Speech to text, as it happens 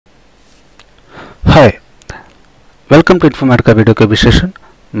Hi, welcome to Informatica Video Cable session.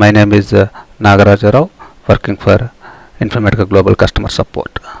 My name is Nagaraja Rao, working for Informatica Global Customer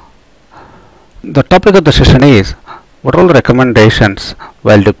Support. The topic of the session is what are all recommendations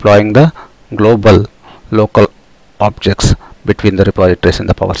while deploying the global local objects between the repositories in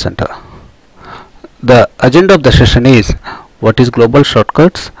the PowerCenter. The agenda of the session is what is global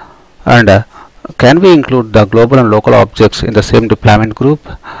shortcuts and can we include the global and local objects in the same deployment group?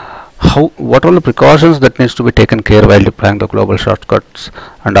 What are the precautions that needs to be taken care while deploying the global shortcuts,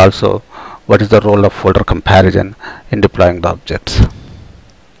 and also what is the role of folder comparison in deploying the objects.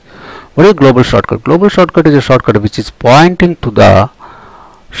 What is global shortcut? Global shortcut is a shortcut which is pointing to the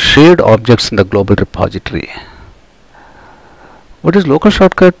shared objects in the global repository. What is local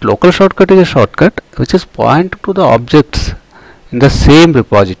shortcut? Local shortcut is a shortcut which is pointing to the objects in the same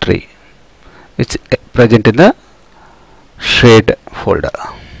repository which is present in the shared folder.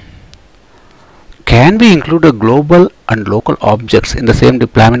 Can we include a global and local objects in the same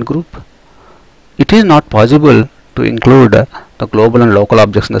deployment group? It is not possible to include the global and local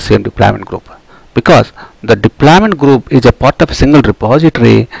objects in the same deployment group because the deployment group is a part of a single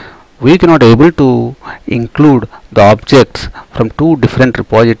repository. We cannot able to include the objects from two different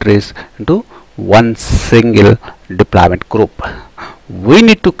repositories into one single deployment group. We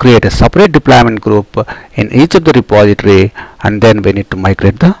need to create a separate deployment group in each of the repository, and then we need to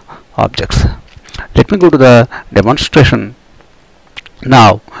migrate the objects. Let me go to the demonstration.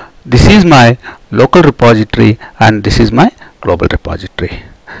 Now this is my local repository and this is my global repository,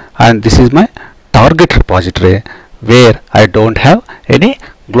 and this is my target repository where I don't have any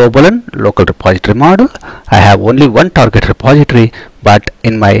global and local repository model. I have only one target repository, but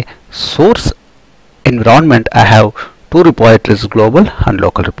in my source environment I have two repositories, global and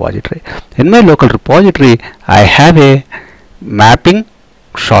local repository. In my local repository I have a mapping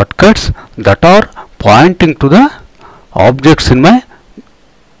shortcuts that are pointing to the objects in my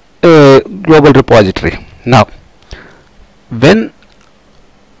global repository. Now when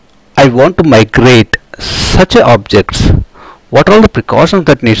I want to migrate such objects, what are all the precautions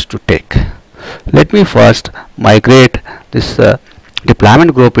that needs to take? Let me first migrate this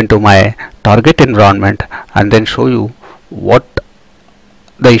deployment group into my target environment and then show you what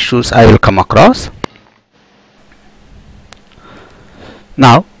the issues I will come across.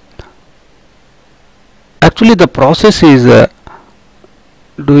 Now actually the process is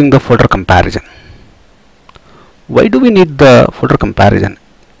doing the folder comparison. Why do we need the folder comparison?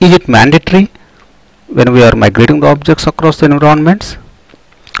 Is it mandatory when we are migrating the objects across the environments?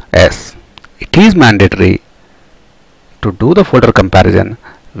 Yes, it is mandatory to do the folder comparison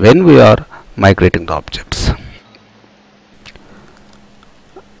when we are migrating the objects.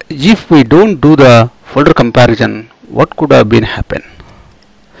 If we don't do the folder comparison, what could have been happen?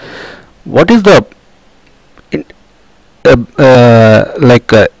 What is the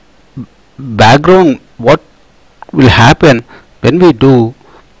background? What will happen when we do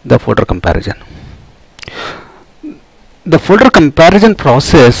the folder comparison? The folder comparison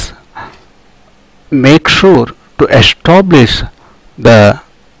process makes sure to establish the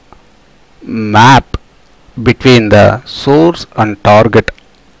map between the source and target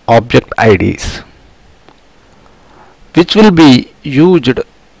object IDs, which will be used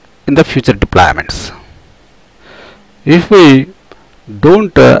in the future deployments. If we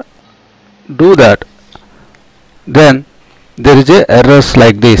don't do that, then there is a errors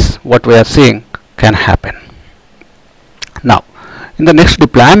like this what we are seeing can happen. Now in the next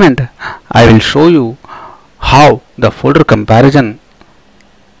deployment I will show you how the folder comparison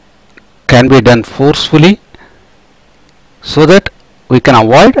can be done forcefully so that we can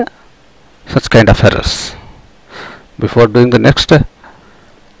avoid such kind of errors. Before doing the next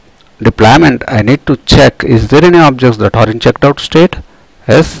deployment, I need to check is there any objects that are in checked out state.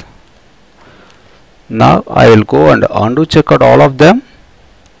 Yes. Now I will go and undo check out all of them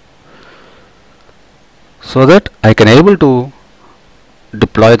so that I can able to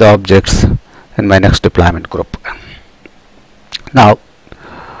deploy the objects in my next deployment group. Now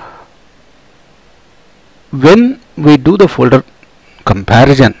when we do the folder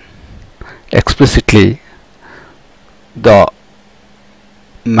comparison explicitly, the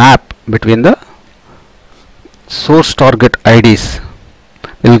map between the source target IDs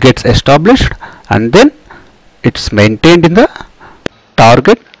will get established and then it's maintained in the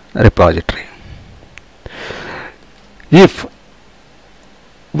target repository. If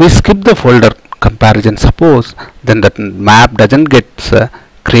we skip the folder comparison, suppose, then that map doesn't get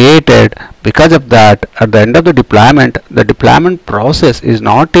created. Because of that, at the end of the deployment process is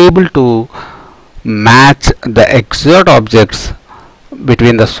not able to match the exact objects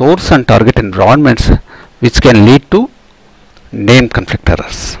between the source and target environments, which can lead to name conflict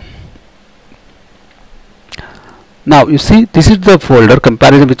errors. Now you see, this is the folder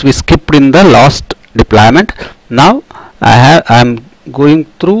comparison which we skipped in the last deployment. Now I am going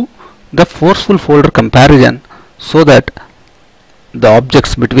through the forceful folder comparison so that the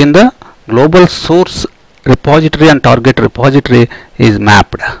objects between the global source repository and target repository is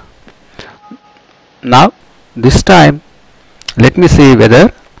mapped. Now this time let me see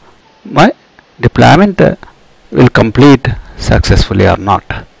whether my deployment will complete successfully or not.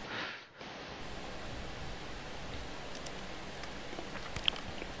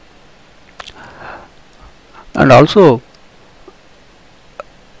 And also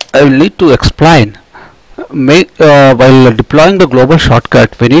I will need to explain, while deploying the global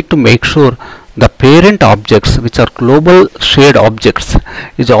shortcut, we need to make sure the parent objects, which are global shared objects,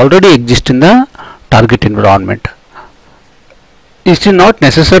 is already exist in the target environment. It is not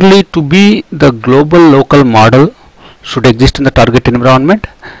necessarily to be the global local model should exist in the target environment.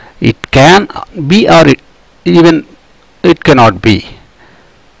 It can be, or even it cannot be.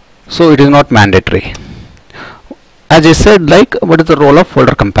 So it is not mandatory. As I said, like, what is the role of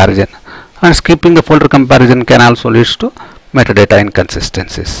folder comparison? And skipping the folder comparison can also lead to metadata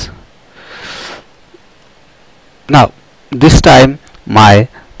inconsistencies. Now this time my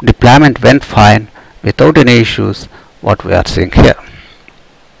deployment went fine without any issues, what we are seeing here.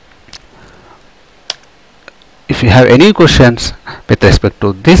 If you have any questions with respect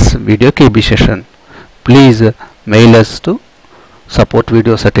to this video KB session, please mail us to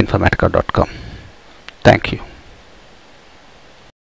support@informatica.com. Thank you.